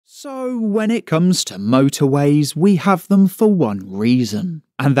So when it comes to motorways, we have them for one reason,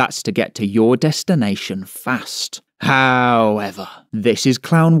 and that's to get to your destination fast. However, this is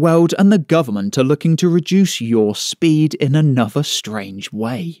Clown World and the government are looking to reduce your speed in another strange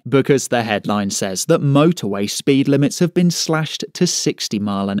way, because the headline says that motorway speed limits have been slashed to 60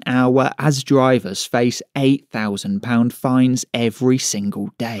 miles an hour as drivers face £8,000 fines every single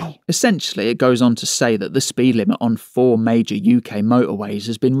day. Essentially, it goes on to say that the speed limit on 4 major UK motorways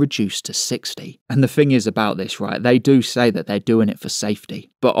has been reduced to 60. And the thing is about this, right, they do say that they're doing it for safety.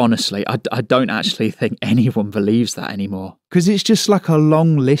 But honestly, I don't actually think anyone believes that anymore. Because it's just like a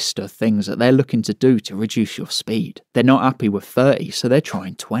long list of things that they're looking to do to reduce your speed. They're not happy with 30, so they're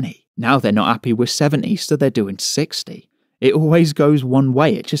trying 20. Now they're not happy with 70, so they're doing 60. It always goes one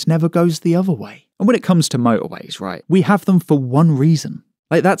way, it just never goes the other way. And when it comes to motorways, right, we have them for one reason.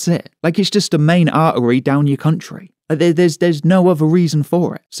 Like, that's it. Like, it's just a main artery down your country. There's no other reason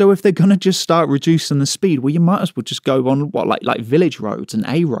for it. So if they're gonna just start reducing the speed, well, you might as well just go on like village roads and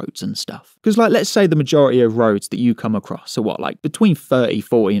A roads and stuff. Because like, let's say the majority of roads that you come across are like between 30,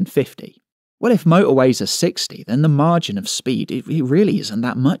 40 and 50. Well, if motorways are 60, then the margin of speed, it really isn't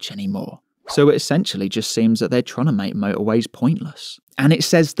that much anymore. So it essentially just seems that they're trying to make motorways pointless. And it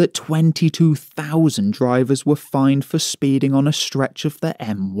says that 22,000 drivers were fined for speeding on a stretch of the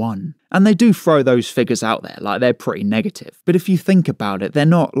M1. And they do throw those figures out there, like they're pretty negative. But if you think about it, they're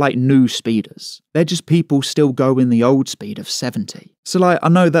not like new speeders. They're just people still going the old speed of 70. So like, I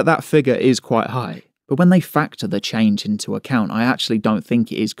know that that figure is quite high, but when they factor the change into account, I actually don't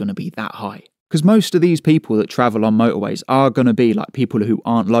think it is going to be that high. Because most of these people that travel on motorways are going to be like people who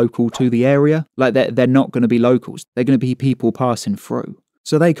aren't local to the area. Like they're not going to be locals. They're going to be people passing through.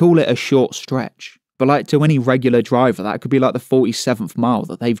 So they call it a short stretch. But like to any regular driver, that could be like the 47th mile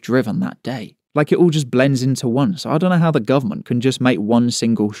that they've driven that day. Like it all just blends into one. So I don't know how the government can just make one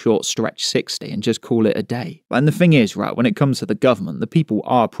single short stretch 60 and just call it a day. And the thing is, right, when it comes to the government, the people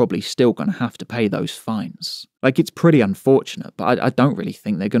are probably still going to have to pay those fines. Like, it's pretty unfortunate, but I don't really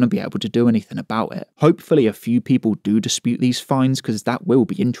think they're going to be able to do anything about it. Hopefully a few people do dispute these fines, because that will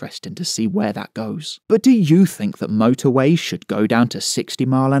be interesting to see where that goes. But do you think that motorways should go down to 60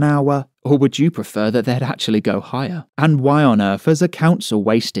 miles an hour? Or would you prefer that they'd actually go higher? And why on earth has a council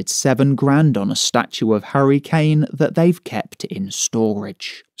wasted £7,000 on a statue of Harry Kane that they've kept in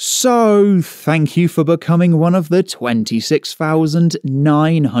storage? So, thank you for becoming one of the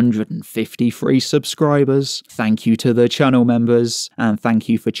 26,953 subscribers. Thank you to the channel members, and thank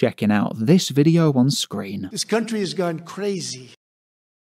you for checking out this video on screen. This country has gone crazy.